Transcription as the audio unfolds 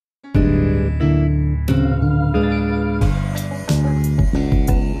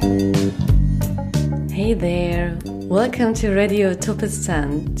Hey there! Welcome to Radio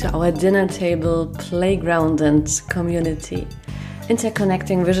Utopistan, to our dinner table, playground and community,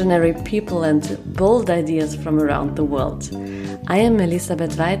 interconnecting visionary people and bold ideas from around the world. I am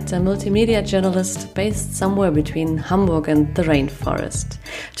Elisabeth Weid, a multimedia journalist based somewhere between Hamburg and the rainforest.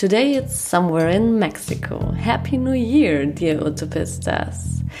 Today it's somewhere in Mexico. Happy New Year, dear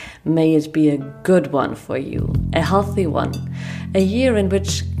Utopistas! May it be a good one for you, a healthy one, a year in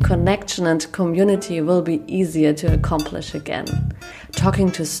which connection and community will be easier to accomplish again. Talking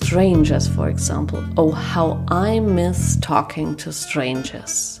to strangers, for example. Oh, how I miss talking to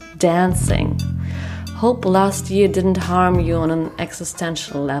strangers. Dancing. Hope last year didn't harm you on an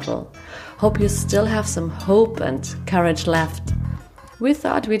existential level. Hope you still have some hope and courage left. We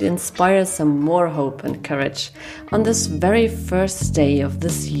thought we'd inspire some more hope and courage on this very first day of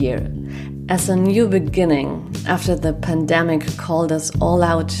this year, as a new beginning after the pandemic called us all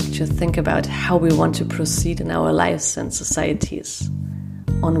out to think about how we want to proceed in our lives and societies,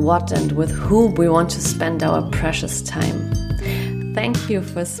 on what and with whom we want to spend our precious time. Thank you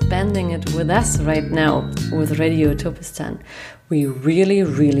for spending it with us right now with Radio Utopistan. We really,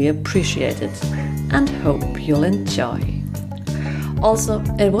 really appreciate it and hope you'll enjoy. Also,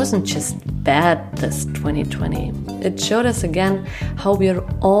 it wasn't just bad this 2020. It showed us again how we are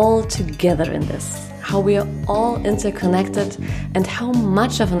all together in this, how we are all interconnected and how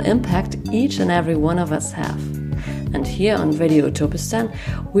much of an impact each and every one of us have. And here on Radio Utopistan,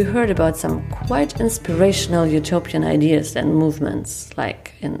 we heard about some quite inspirational utopian ideas and movements,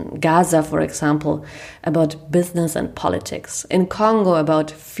 like in Gaza, for example, about business and politics, in Congo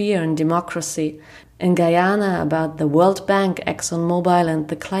about fear and democracy, in Guyana about the World Bank, ExxonMobil and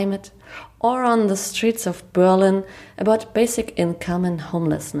the climate, or on the streets of Berlin about basic income and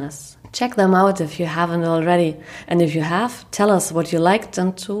homelessness. Check them out if you haven't already, and if you have, tell us what you liked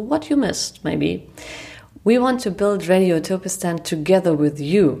and what you missed, maybe. We want to build Radio Utopistan together with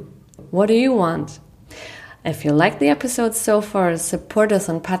you. What do you want? If you like the episode so far, support us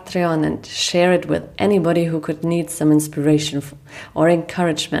on Patreon and share it with anybody who could need some inspiration or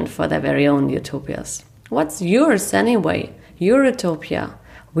encouragement for their very own utopias. What's yours anyway? Your utopia?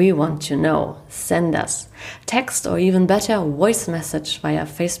 We want to know. Send us text or even better, voice message via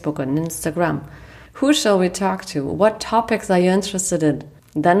Facebook and Instagram. Who shall we talk to? What topics are you interested in?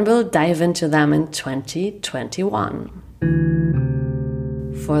 Then we'll dive into them in 2021.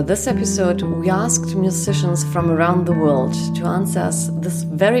 For this episode, we asked musicians from around the world to answer us this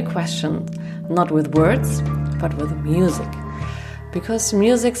very question, not with words, but with music. Because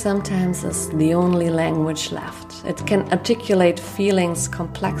music sometimes is the only language left. It can articulate feelings,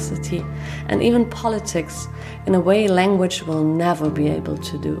 complexity, and even politics in a way language will never be able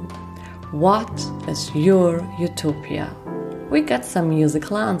to do. What is your utopia? We got some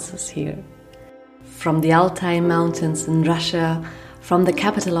musical answers here. From the Altai Mountains in Russia, from the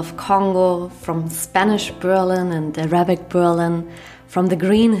capital of Congo, from Spanish Berlin and Arabic Berlin, from the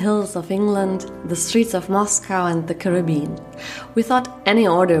green hills of England, the streets of Moscow and the Caribbean. We thought any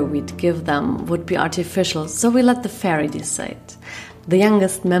order we'd give them would be artificial, so we let the fairy decide. The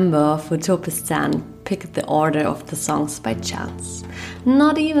youngest member of Utopistan picked the order of the songs by chance.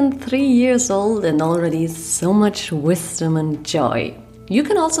 Not even 3 years old and already so much wisdom and joy. You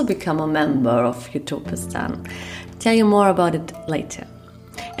can also become a member of Utopistan. Tell you more about it later.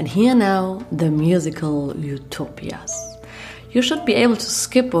 And here now, the musical utopias. You should be able to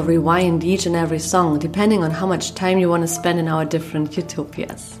skip or rewind each and every song, depending on how much time you want to spend in our different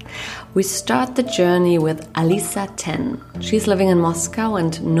utopias. We start the journey with Alisa 10. She's living in Moscow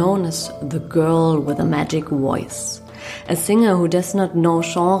and known as the girl with a magic voice. A singer who does not know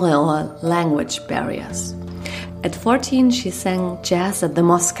genre or language barriers. At 14, she sang jazz at the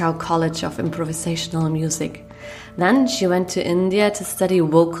Moscow College of Improvisational Music. Then she went to India to study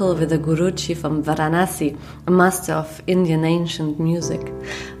vocal with a guruji from Varanasi, a master of Indian ancient music.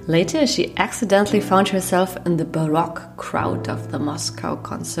 Later, she accidentally found herself in the Baroque crowd of the Moscow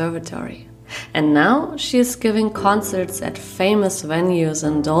Conservatory. And now she is giving concerts at famous venues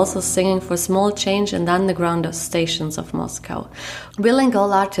and also singing for small change in the underground stations of Moscow. We'll link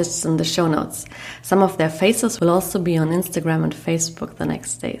all artists in the show notes. Some of their faces will also be on Instagram and Facebook the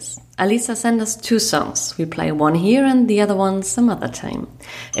next days. Alisa sent us 2 songs. We play one here and the other one some other time.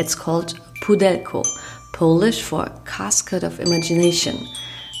 It's called Pudelko, Polish for Casket of Imagination.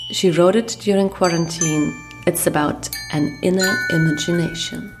 She wrote it during quarantine. It's about an inner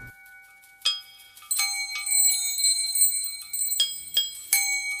imagination.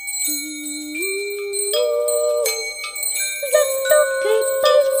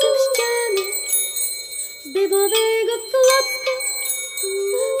 Dybowego klocka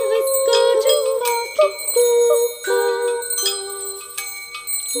wyskoczy z boku.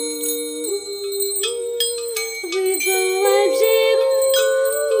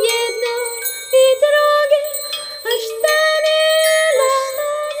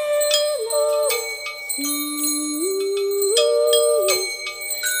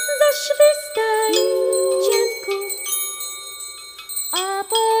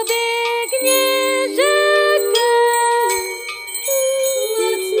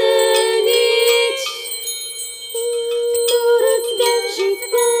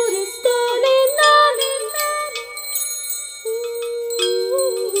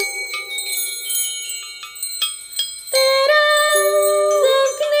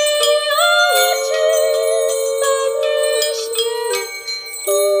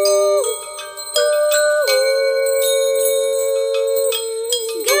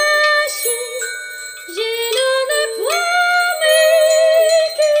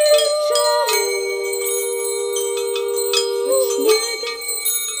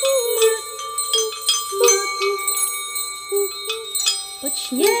 Pod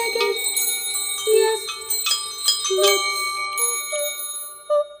śniegiem jest noc.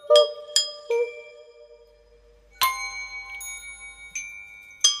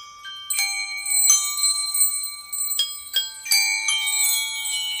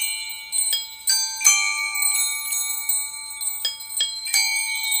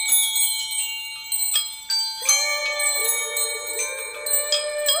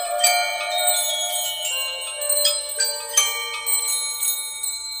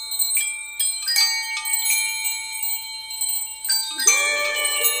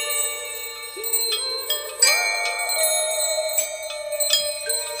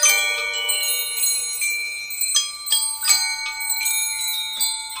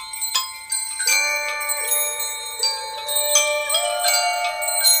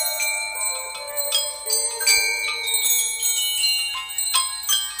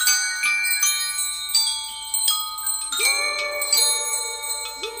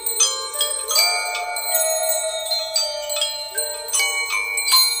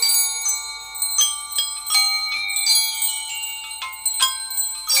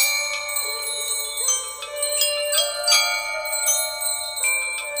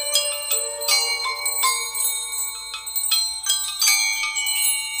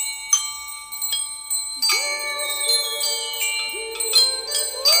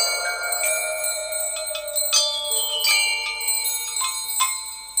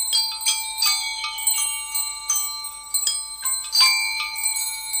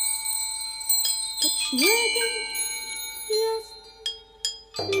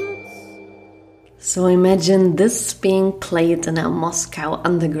 So imagine this being played in a Moscow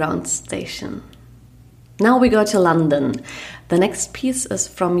underground station. Now we go to London. The next piece is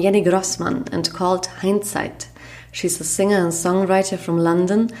from Jenny Grossman and called Hindsight. She's a singer and songwriter from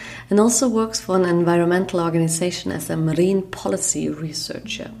London and also works for an environmental organization as a marine policy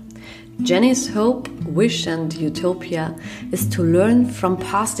researcher. Jenny's hope, wish and utopia is to learn from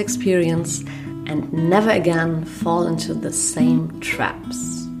past experience and never again fall into the same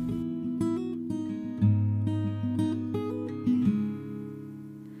traps.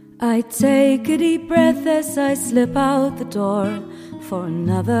 I take a deep breath as I slip out the door for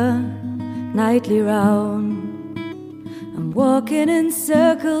another nightly round. I'm walking in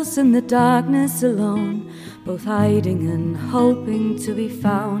circles in the darkness alone, both hiding and hoping to be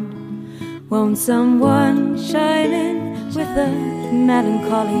found. Won't someone shine in with a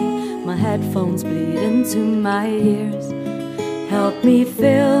melancholy? My headphones bleed into my ears. Help me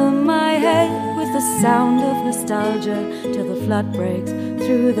fill my head with the sound of nostalgia till the flood breaks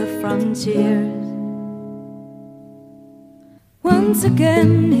through the frontiers. Once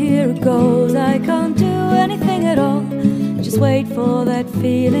again, here it goes. I can't do anything at all. Just wait for that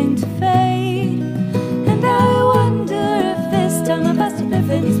feeling to fade. And I wonder if this time my past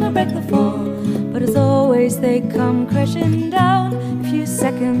epiphanies will break the fall. But as always, they come crashing down a few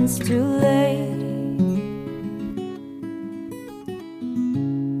seconds too late.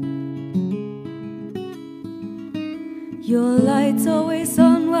 Your light's always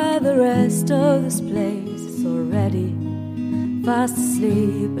on while the rest of this place is already fast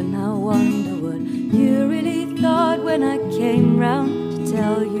asleep. And I wonder what you really thought when I came round to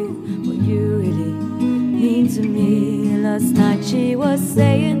tell you what you really mean to me. Last night she was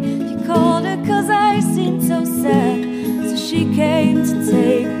saying you called her 'cause I seemed so sad, so she came to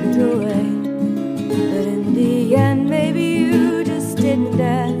take it away. But in the end, maybe you just didn't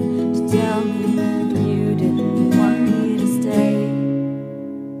dare to tell me you didn't want me to stay.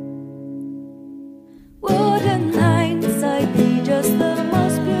 Wouldn't hindsight be just the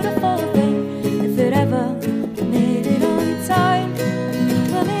most beautiful thing if it ever made it on time?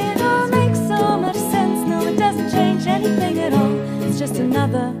 Well, it all makes so much sense. No, it doesn't change anything at all. It's just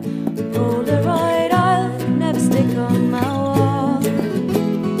another Polaroid I'll never stick on my wall.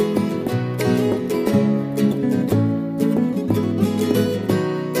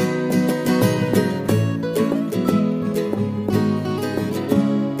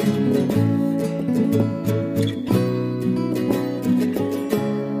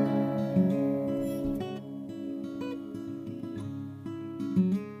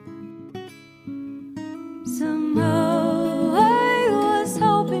 Somehow I was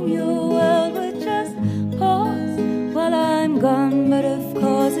hoping your world would just pause while I'm gone, but of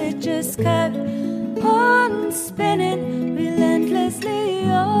course it just kept on spinning relentlessly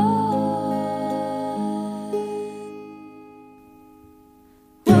on.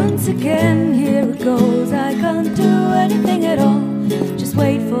 Once again, here it goes. I can't do anything at all. Just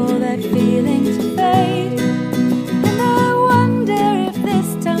wait for that feeling to fade. And I wonder if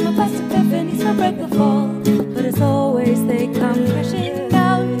this time my past epiphanies will break the fall. But as always, they come crashing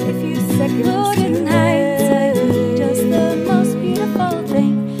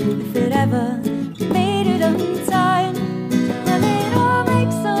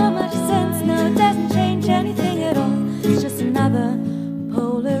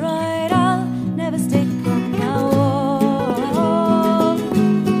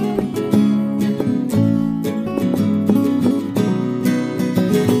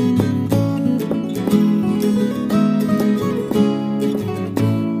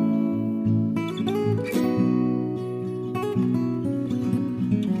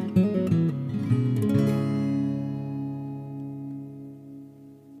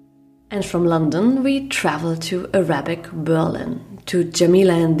And from London, we travel to Arabic Berlin, to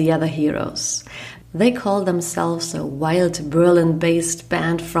Jamila and the Other Heroes. They call themselves a wild Berlin-based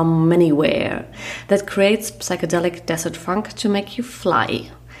band from Manywhere that creates psychedelic desert funk to make you fly.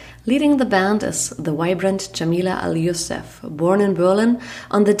 Leading the band is the vibrant Jamila Al-Youssef, born in Berlin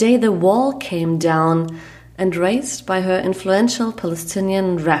on the day the wall came down and raised by her influential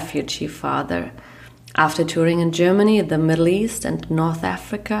Palestinian refugee father. After touring in Germany, the Middle East and North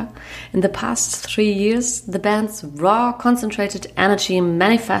Africa, in the past 3 years, the band's raw, concentrated energy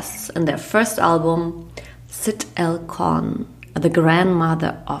manifests in their first album, Sit El Con, the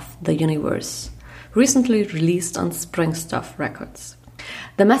grandmother of the universe, recently released on Springstuff Records.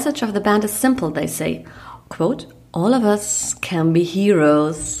 The message of the band is simple, they say, quote, "All of us can be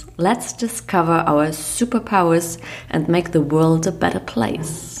heroes. Let's discover our superpowers and make the world a better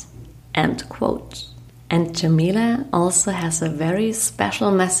place." End quote. And Jamila also has a very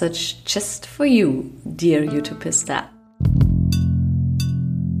special message just for you, dear Utopista.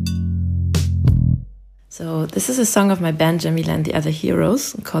 So this is a song of my band Jamila and the Other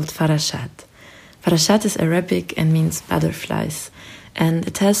Heroes called Farashat. Farashat is Arabic and means butterflies. And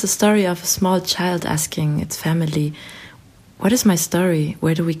it tells the story of a small child asking its family, "What is my story?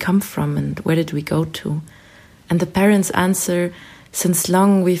 Where do we come from and where did we go to?" And the parents answer, "Since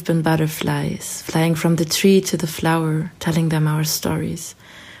long we've been butterflies, flying from the tree to the flower, telling them our stories.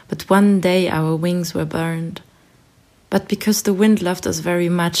 But one day our wings were burned. But because the wind loved us very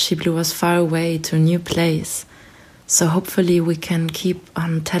much, she blew us far away to a new place. So hopefully we can keep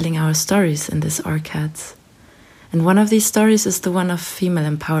on telling our stories in this orchids." And one of these stories is the one of female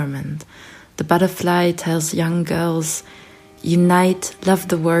empowerment. The butterfly tells young girls, "Unite, love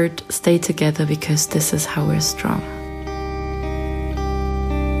the word, stay together because this is how we're strong."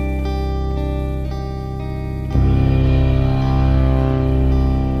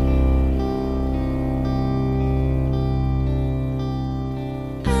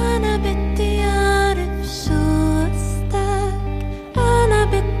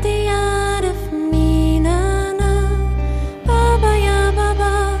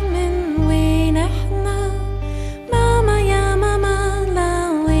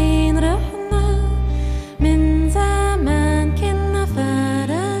 من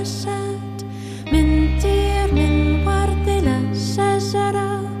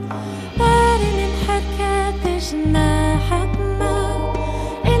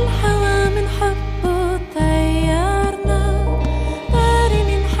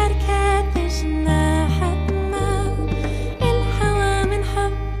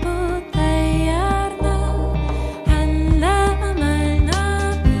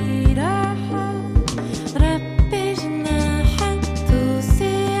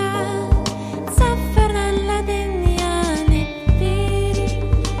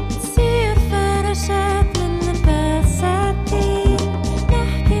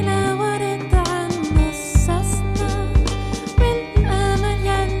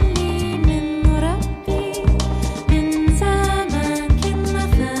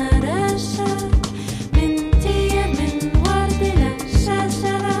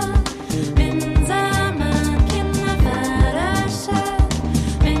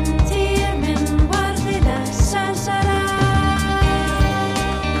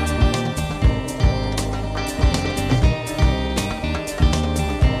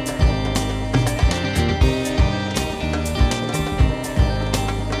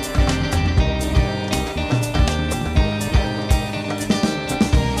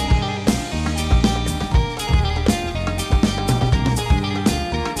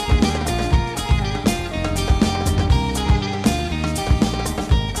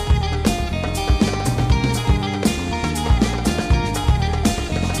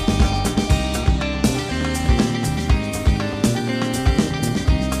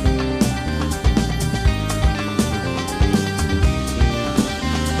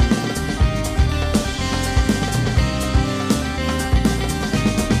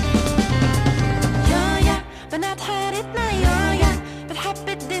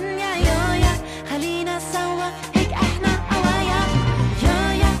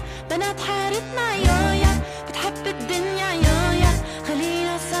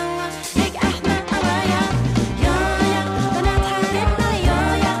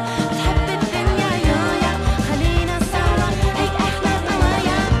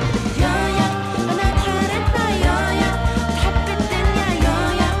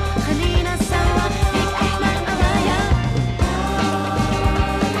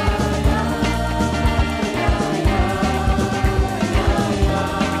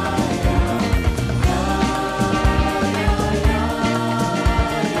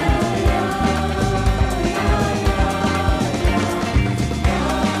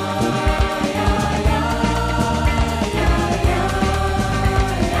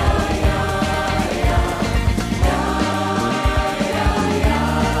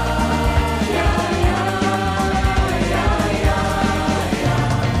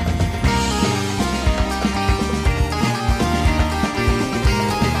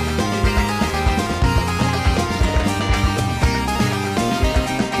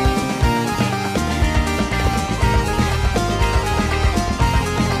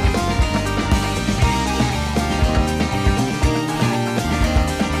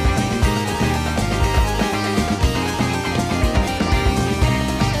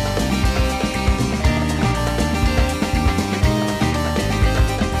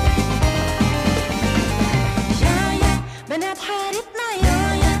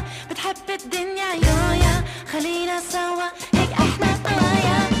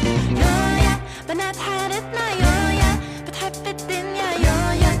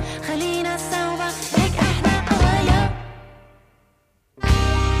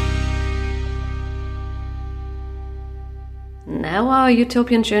Now our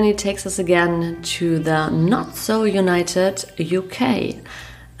utopian journey takes us again to the not-so-united UK.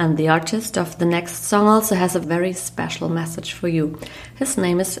 And the artist of the next song also has a very special message for you. His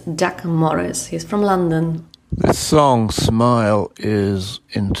name is Doug Morris. He's from London. This song, Smile, is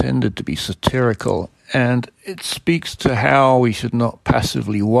intended to be satirical, and it speaks to how we should not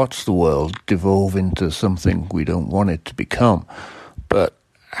passively watch the world devolve into something we don't want it to become, but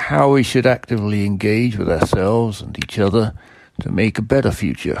how we should actively engage with ourselves and each other to make a better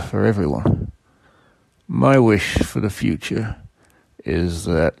future for everyone. My wish for the future is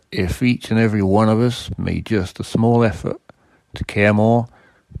that if each and every one of us made just a small effort to care more,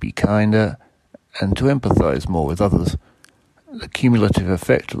 be kinder, and to empathize more with others, the cumulative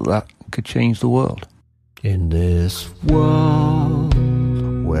effect of that could change the world. In this world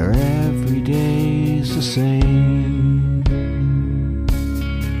where every day's the same,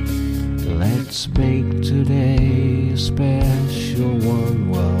 let's make today a special one.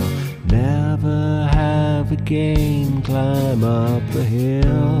 We'll never have again climb up the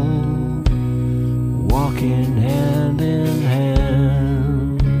hill, walking hand in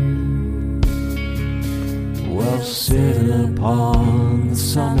hand. We'll sit upon the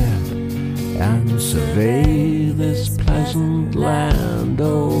summit and survey this pleasant land.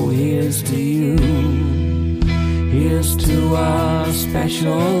 Oh, here's to you, here's to our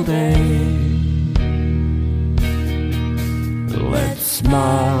special day. Let's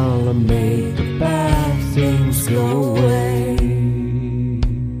smile and make the bad things go away.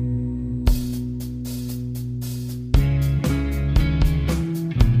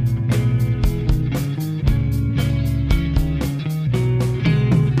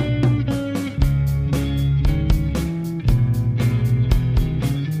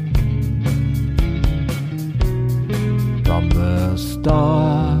 From the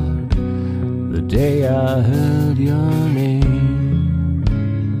start, the day I heard your name,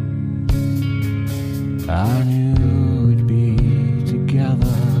 I knew we'd be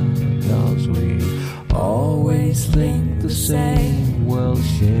together, 'cause we always think the same. We'll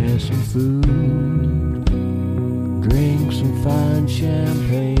share some food, drink some fine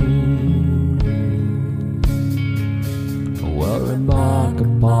champagne. We'll remark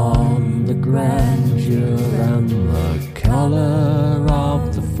upon the grandeur and the color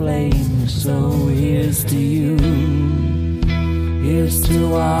of the flame. So here's to you, here's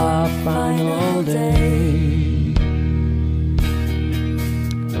to our final day.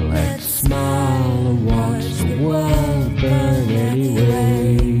 Let's smile and watch the world burn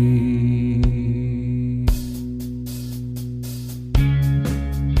anyway.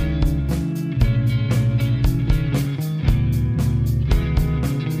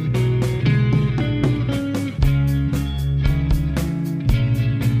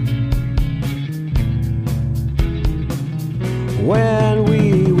 When we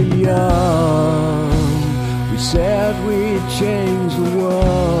were young, we said we'd change the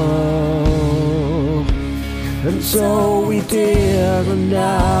world, and so we did, and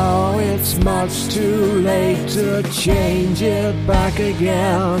now it's much too late to change it back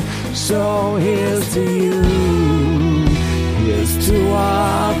again. So here's to you, here's to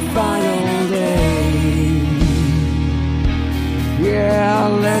our final day. Yeah,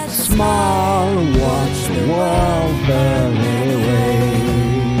 let's smile and watch the world burn away.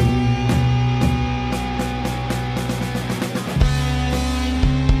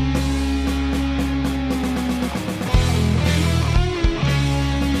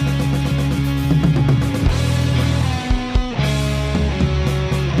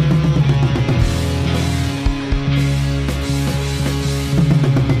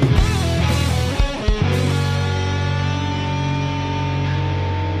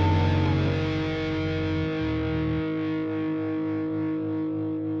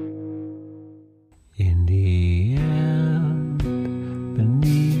 In the end,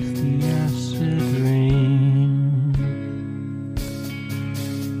 beneath the acid rain,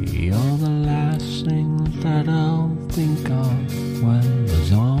 you're the last thing that I'll think of when the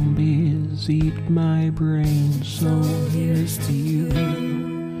zombies eat my brain. So here's to you,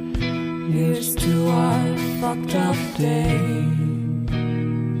 here's to our fucked up day.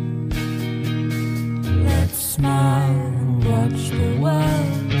 Let's smile and watch the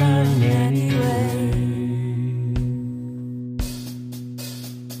world burn anyway.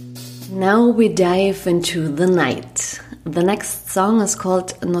 Now we dive into the night. The next song is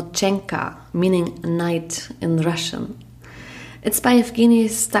called Nochenka, meaning night in Russian. It's by Evgeny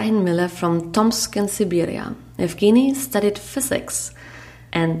Steinmiller from Tomsk in Siberia. Evgeny studied physics,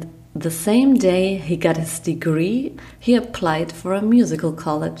 and the same day he got his degree, he applied for a musical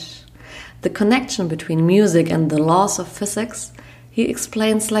college. The connection between music and the laws of physics He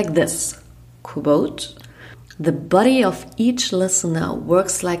explains like this, quote, "The body of each listener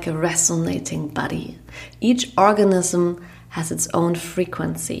works like a resonating body. Each organism has its own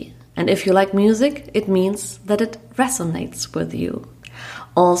frequency. And if you like music, it means that it resonates with you.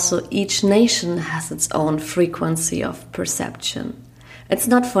 Also, each nation has its own frequency of perception. It's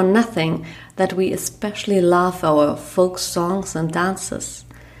not for nothing that we especially love our folk songs and dances.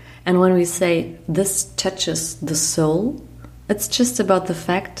 And when we say this touches the soul, it's just about the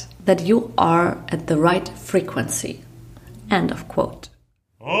fact that you are at the right frequency." End of quote.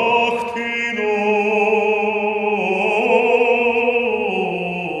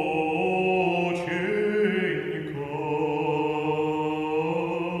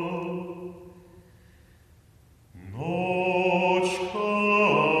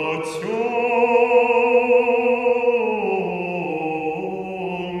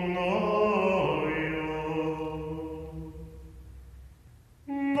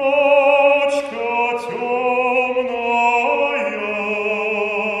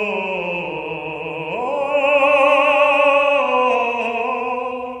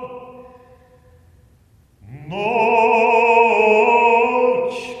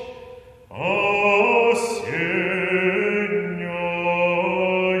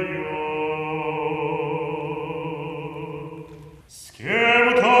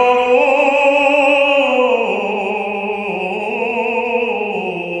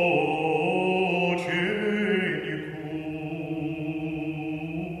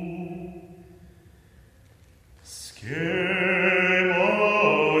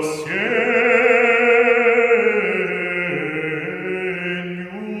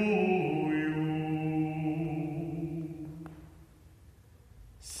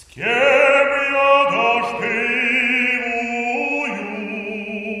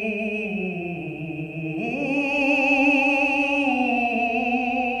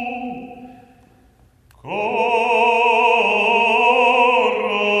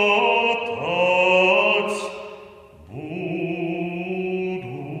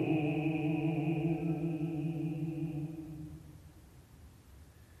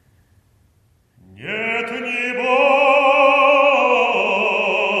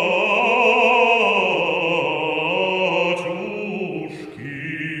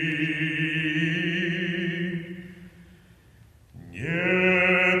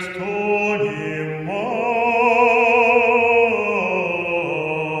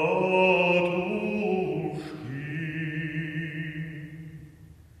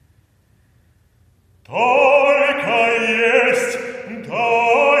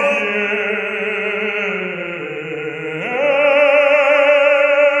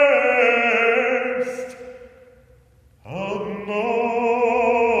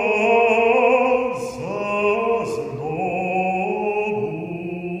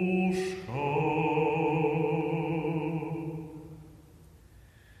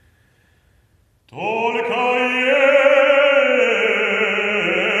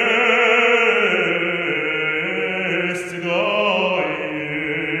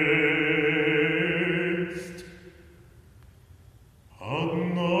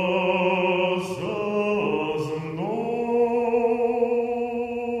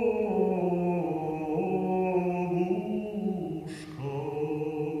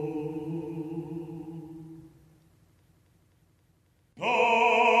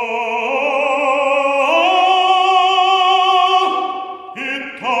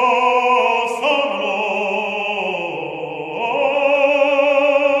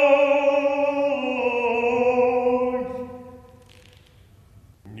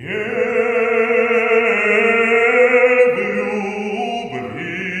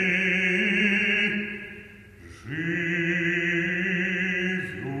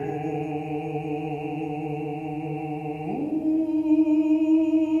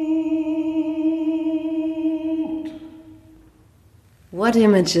 What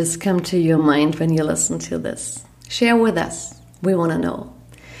images come to your mind when you listen to this? Share with us. We want to know.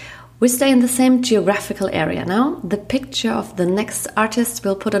 We stay in the same geographical area now. The picture of the next artist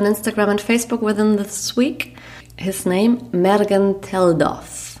we'll put on Instagram and Facebook within this week. His name, Mergen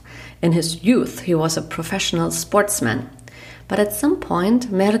Teldorf. In his youth, he was a professional sportsman. But at some point,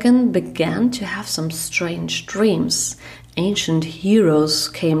 Mergen began to have some strange dreams. Ancient heroes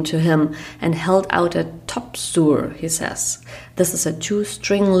came to him and held out a topsur, he says. This is a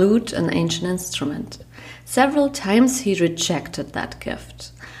 2-string lute, an ancient instrument. Several times he rejected that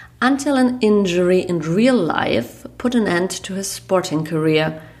gift, until an injury in real life put an end to his sporting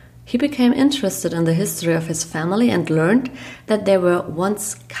career. He became interested in the history of his family and learned that there were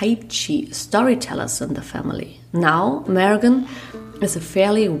once kaichi, storytellers in the family. Now, Mergen is a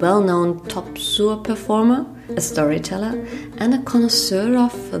fairly well-known top sewer performer, a storyteller, and a connoisseur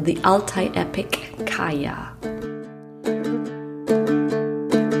of the Altai epic Kaya.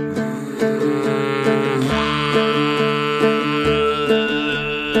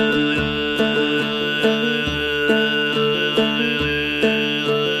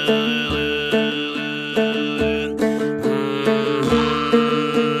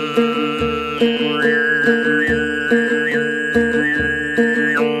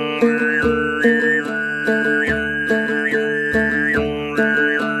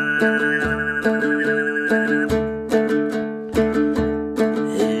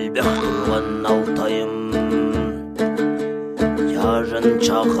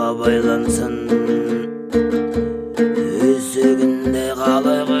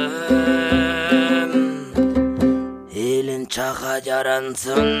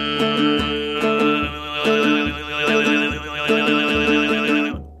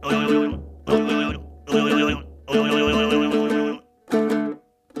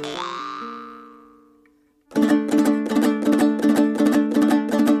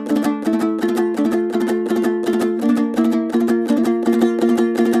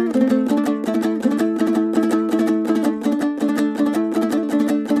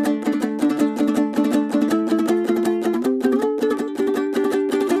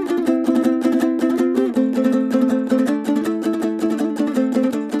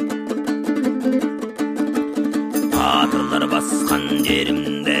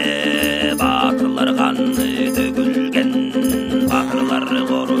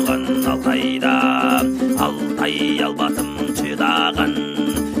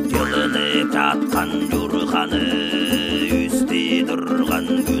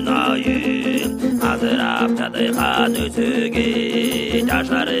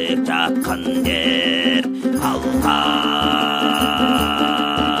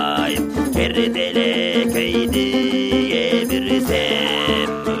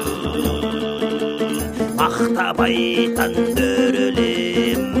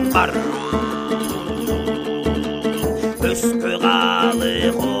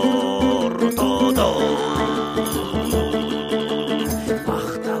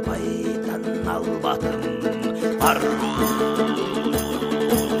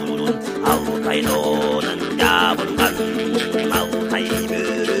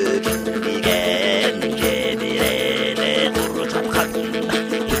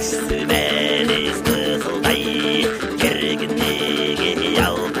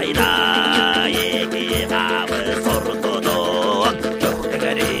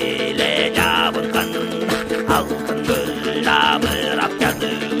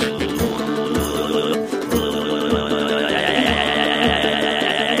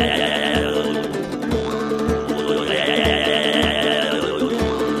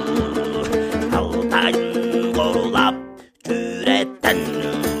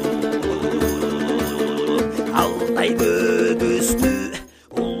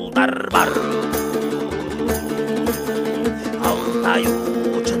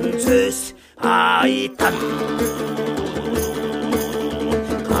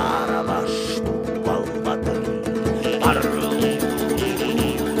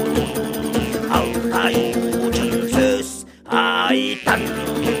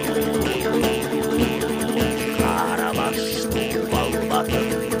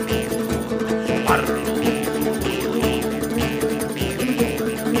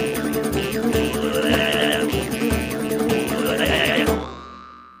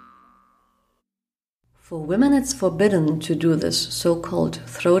 For women, it's forbidden to do this so-called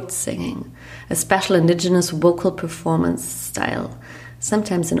throat singing, a special indigenous vocal performance style,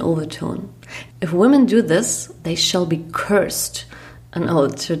 sometimes in overtone. If women do this, they shall be cursed, an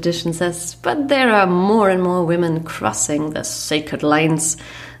old tradition says, but there are more and more women crossing the sacred lines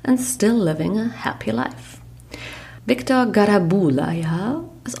and still living a happy life. Viktor Garabulaya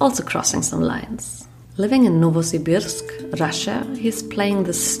is also crossing some lines. Living in Novosibirsk, Russia, he's playing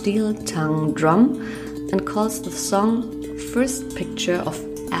the steel tongue drum and calls the song First Picture of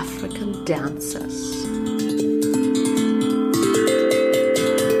African Dancers.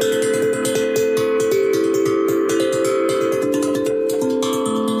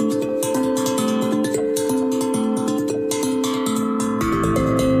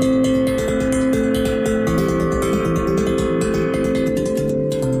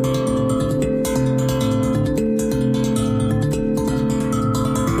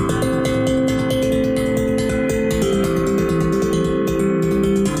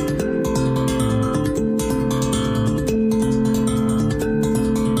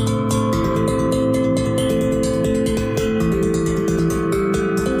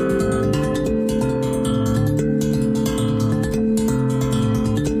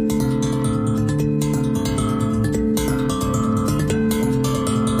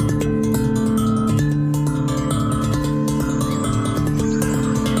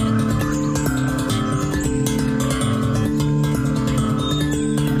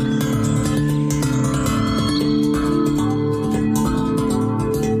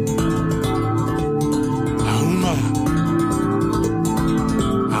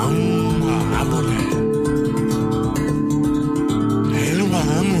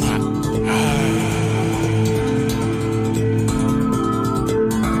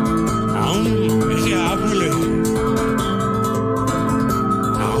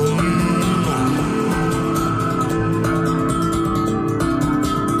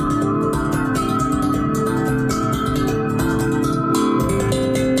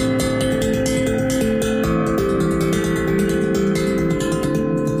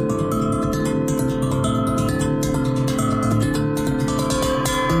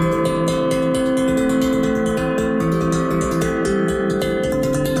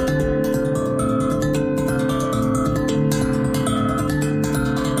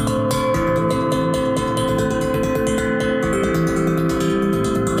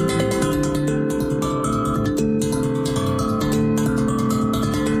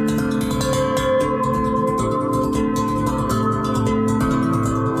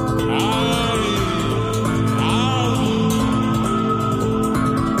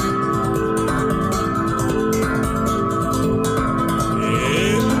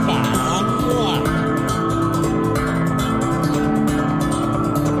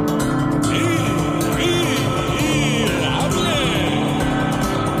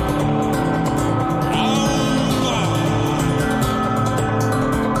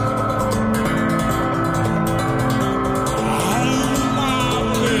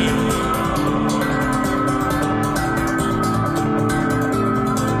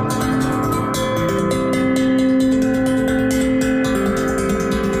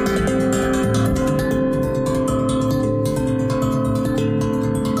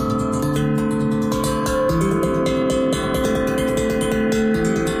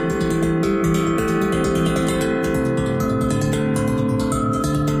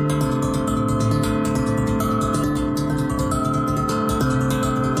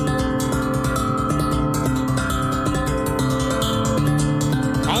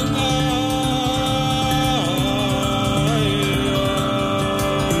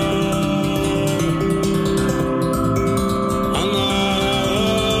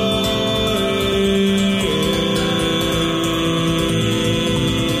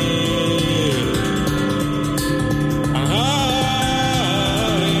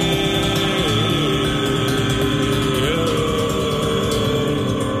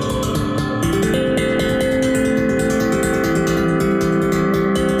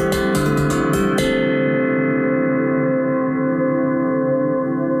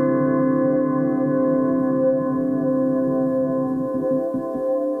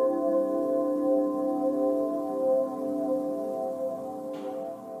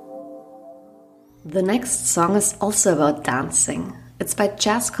 The next song is also about dancing. It's by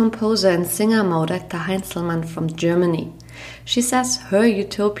jazz composer and singer Mauretta Heinzelmann from Germany. She says her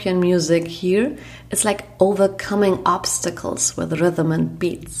utopian music here is like overcoming obstacles with rhythm and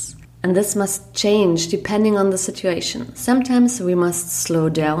beats. And this must change depending on the situation. Sometimes we must slow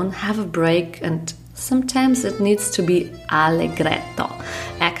down, have a break, and sometimes it needs to be allegretto,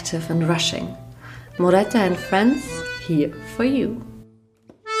 active and rushing. Mauretta and friends, here for you.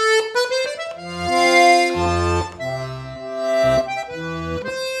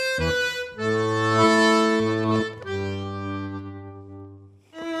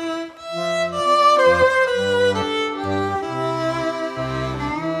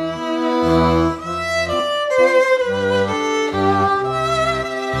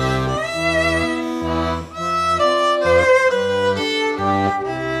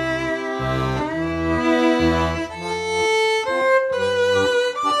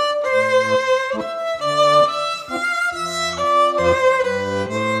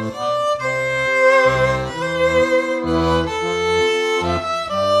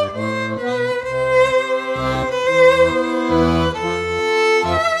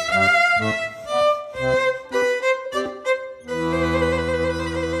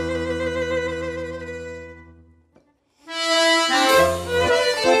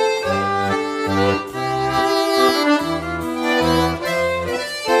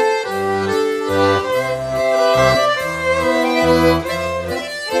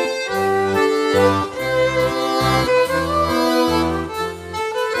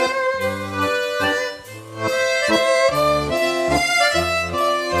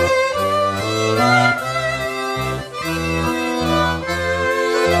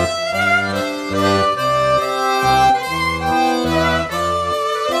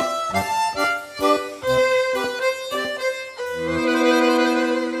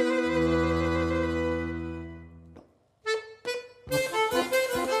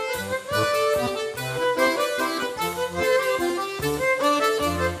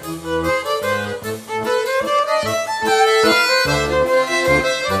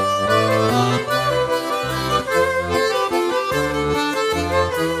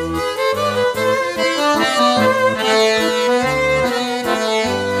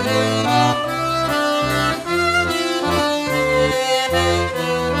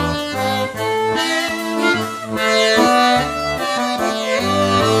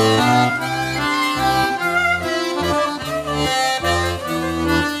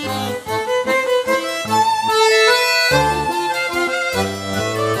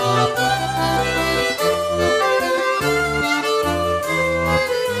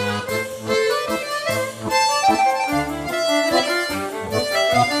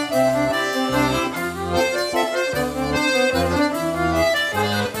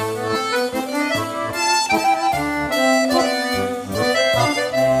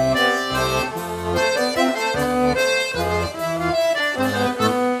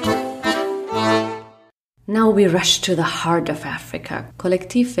 Now we rush to the heart of Africa.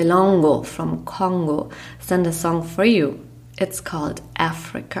 Collectif Elongo from Congo sent a song for you. It's called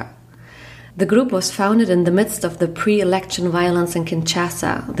Africa. The group was founded in the midst of the pre-election violence in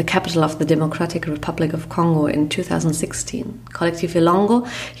Kinshasa, the capital of the Democratic Republic of Congo, in 2016. Collectif Elongo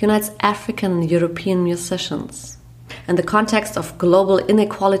unites African and European musicians. In the context of global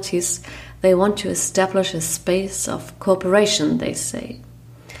inequalities, they want to establish a space of cooperation, they say.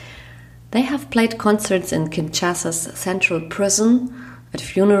 They have played concerts in Kinshasa's central prison, at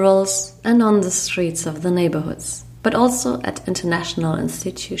funerals, and on the streets of the neighborhoods, but also at international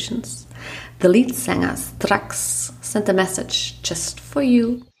institutions. The lead singer, Strax, sent a message just for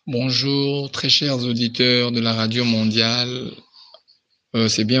you. Bonjour, très chers auditeurs de la radio mondiale.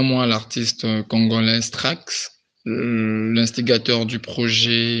 C'est bien moi, l'artiste congolais Strax, l'instigateur du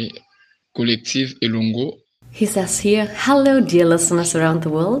projet Collectif Elongo. He says here, hello dear listeners around the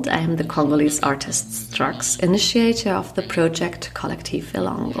world, I am the Congolese artist Strax, initiator of the project Collectif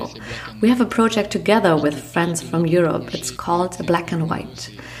Elongo. We have a project together with friends from Europe. It's called Black and White.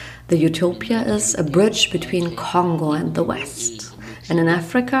 The utopia is a bridge between Congo and the West. And in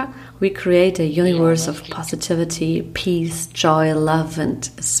Africa, we create a universe of positivity, peace, joy, love, and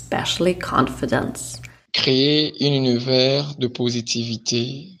especially confidence. Créer un univers de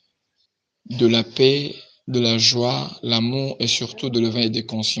positivité, de la paix, de la joie, l'amour et surtout de l'éveil de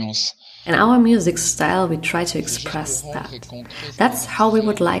conscience. In our music style, we try to express that. That's how we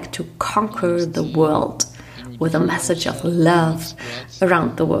would like to conquer the world, with a message of love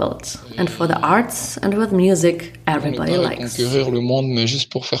around the world. And for the arts and with music, everybody likes. Conquérir le monde, mais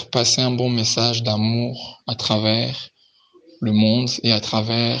juste pour faire passer un bon message d'amour à travers le monde et à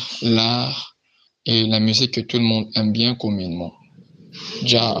travers l'art et la musique que tout le monde aime bien communément.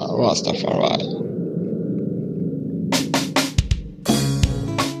 Jah Rastafari.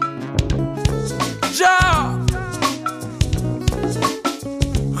 Jah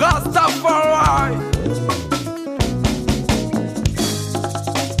Rastafari.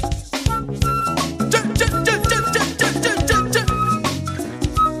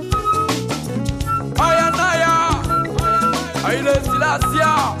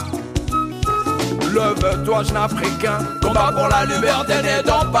 Lève-toi, jeune africain, combat pour la liberté,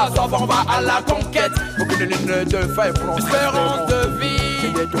 n'aidons pas, on va à la conquête. Aucune ligne de feuille pour l'espérance de vie.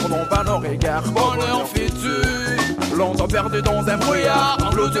 Ne détournons pas nos regards, bonheur futur. Longtemps perdu dans un brouillard,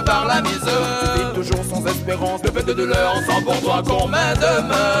 englouti par la misère. Et toujours sans espérance, le fait de douleur, sans pour toi qu'on met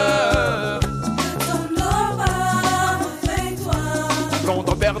demeure.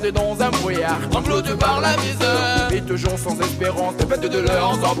 Longtemps perdu dans un brouillard, englouti par la misère. Et toujours sans espérance, de fête de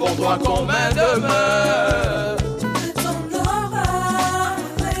douleur, sans pour toi qu'on met demeure.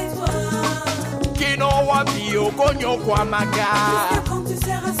 Kino wapio konyo kwa maga.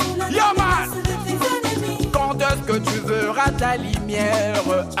 Yo man, quand est-ce que tu verras ta lumière?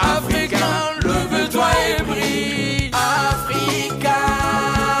 Africain, lève-toi et brille. Africain,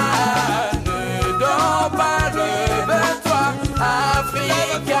 ne dors pas, lève-toi.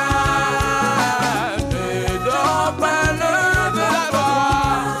 Africain, ne dors pas, lève-toi.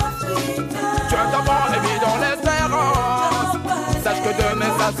 Tu as ta mort et vis dans l'espérance. Sache que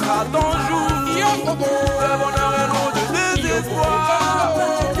demain ça sera ton jour. Le bonheur est loin de désespoir.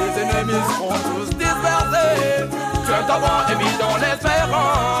 Les ennemis seront tous dispersés. Tu as ta mort et vis dans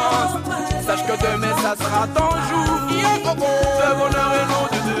l'espérance. Sache que demain ça sera ton jour. Le bonheur est loin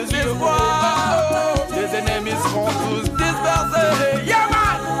de désespoir. Les ennemis seront tous dispersés. Yeah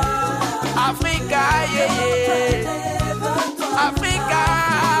man, Africa, yeah yeah. Africa,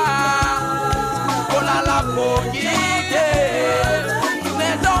 oh la la pour guider.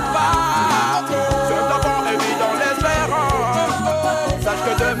 N'aidons pas. Tu as ta mort et vis dans l'espérance. Sache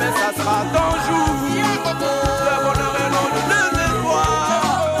que demain ça sera ton jour. Le bonheur est loin de désespoir.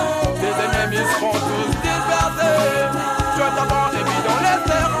 Les ennemis seront tous dispersés. Tu as ta mort et vis dans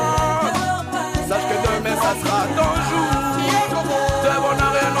l'espérance. Sache que demain ça sera ton jour. De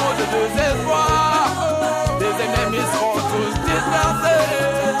bonheur et non de désespoir. Les ennemis seront tous dispersés.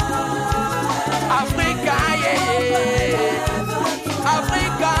 Africa, yeah, yeah.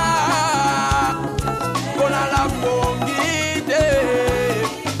 Africa, qu'on a la pour guider.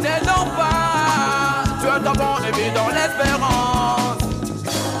 N'aidons pas. Tu as ta mort et vis dans l'espérance.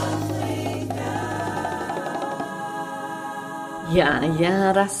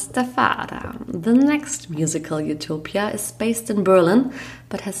 Ja, Rastafari. The next musical utopia is based in Berlin,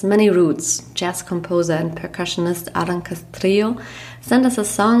 but has many roots. Jazz composer and percussionist Aron Castrillo sent us a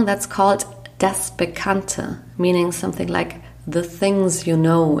song that's called Das Bekannte, meaning something like the things you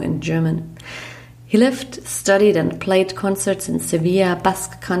know in German. He lived, studied and played concerts in Sevilla,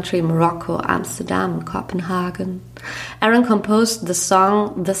 Basque Country, Morocco, Amsterdam, Copenhagen. Aron composed the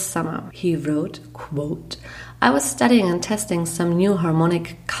song this summer. He wrote, quote, I was studying and testing some new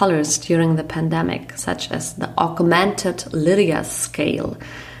harmonic colors during the pandemic, such as the augmented Lydia scale,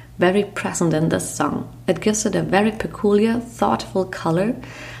 very present in this song. It gives it a very peculiar, thoughtful color,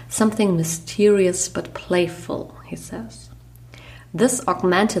 something mysterious but playful, he says. This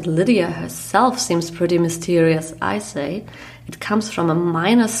augmented Lydia herself seems pretty mysterious, I say. It comes from a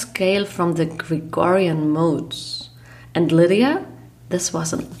minor scale from the Gregorian modes. And Lydia? This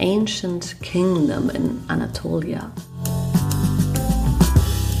was an ancient kingdom in Anatolia.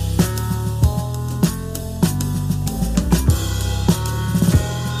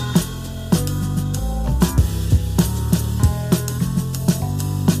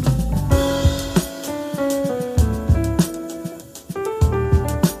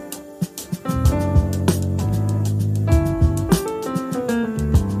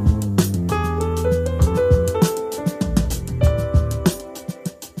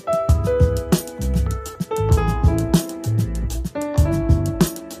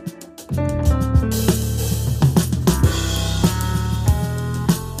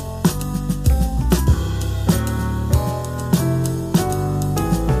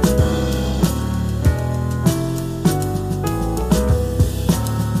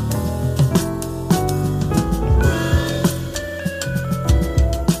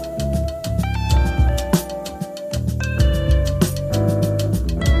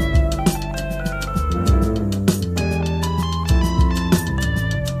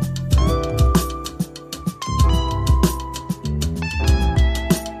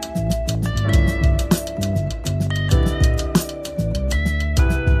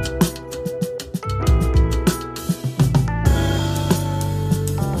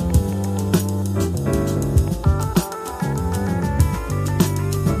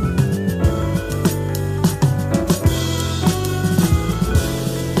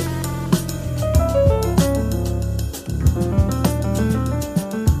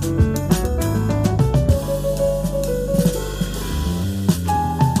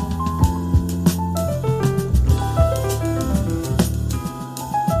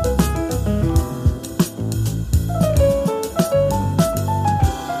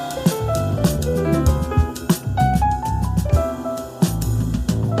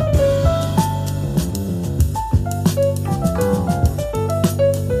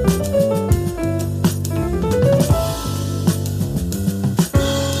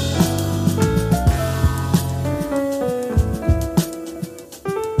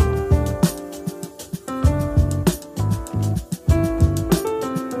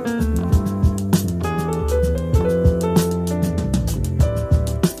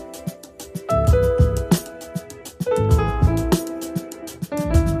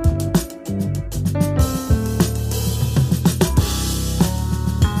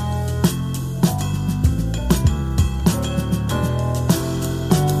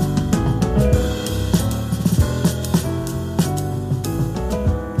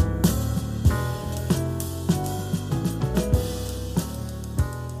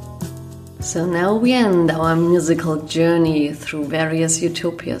 So now we end our musical journey through various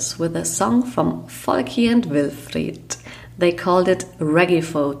utopias with a song from Folky and Wilfried. They called it Reggae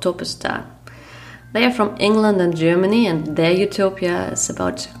for Utopistan. They are from England and Germany, and their utopia is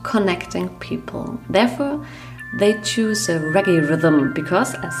about connecting people. Therefore, they choose a reggae rhythm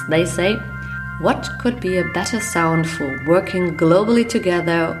because, as they say, what could be a better sound for working globally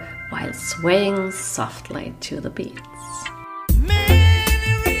together while swaying softly to the beats?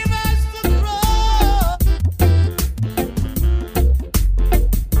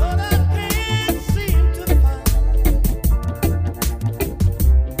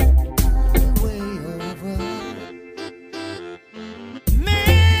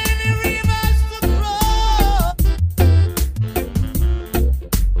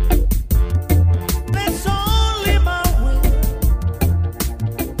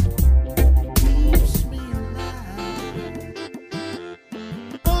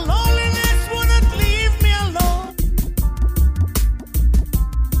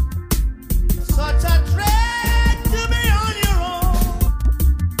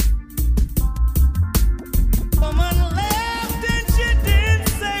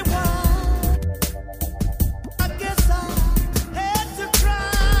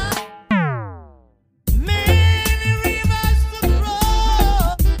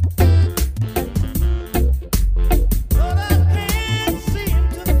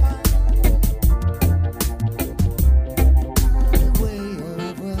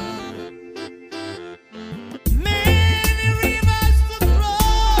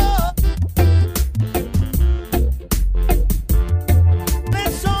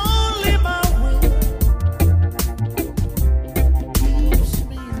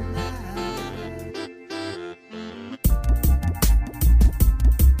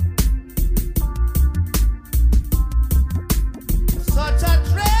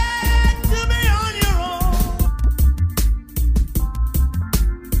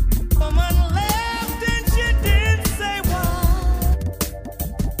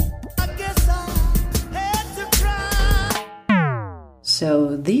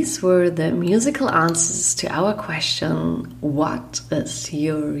 So these were the musical answers to our question, what is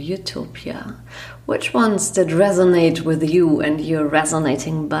your utopia? Which ones did resonate with you and your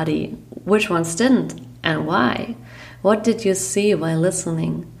resonating body? Which ones didn't, and why? What did you see while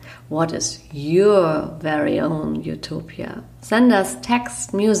listening? What is your very own utopia? Send us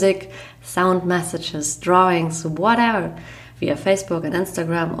text, music, sound messages, drawings, whatever, via Facebook and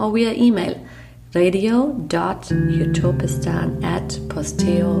Instagram or via email.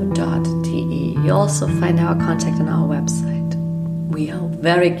 radio.utopistan@posteo.de. You also find our contact on our website. We are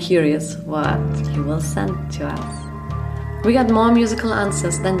very curious what you will send to us. We got more musical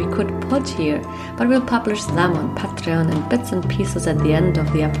answers than we could put here, but we'll publish them on Patreon in bits and pieces at the end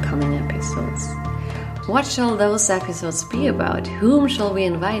of the upcoming episodes. What shall those episodes be about? Whom shall we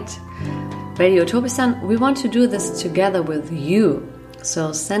invite? Radio Utopistan, we want to do this together with you.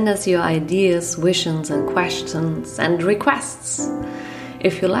 So send us your ideas, wishes and questions and requests.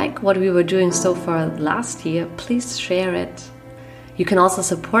 If you like what we were doing so far last year, please share it. You can also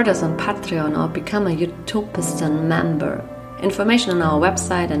support us on Patreon or become a Utopistan member. Information on our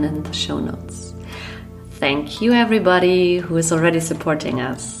website and in the show notes. Thank you everybody who is already supporting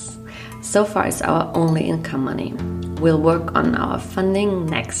us. So far it's our only income money. We'll work on our funding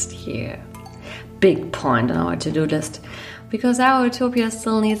next year. Big point on our to-do list. Because our utopia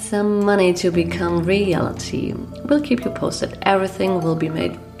still needs some money to become reality. We'll keep you posted. Everything will be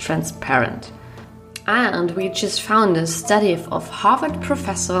made transparent. And we just found a study of Harvard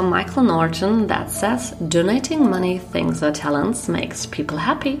professor Michael Norton that says donating money, things or talents makes people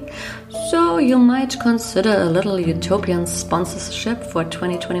happy. So you might consider a little utopian sponsorship for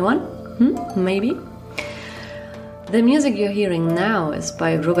 2021? Maybe? The music you're hearing now is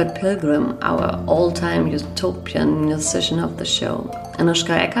by Robert Pilgrim, our all-time utopian musician of the show.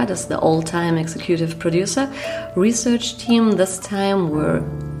 Anushka Eckert is the all-time executive producer. Research team this time were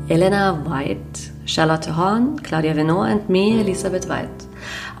Elena White, Charlotte Horn, Claudia Venot, and me, Elisabeth White.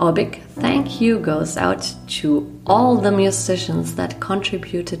 Our big thank you goes out to all the musicians that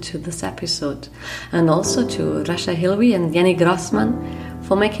contributed to this episode, and also to Rasha Hilwi and Jenny Grossman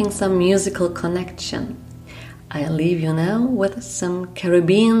for making some musical connection. I'll leave you now with some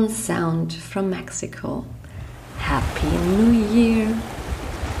Caribbean sound from Mexico. Happy New Year!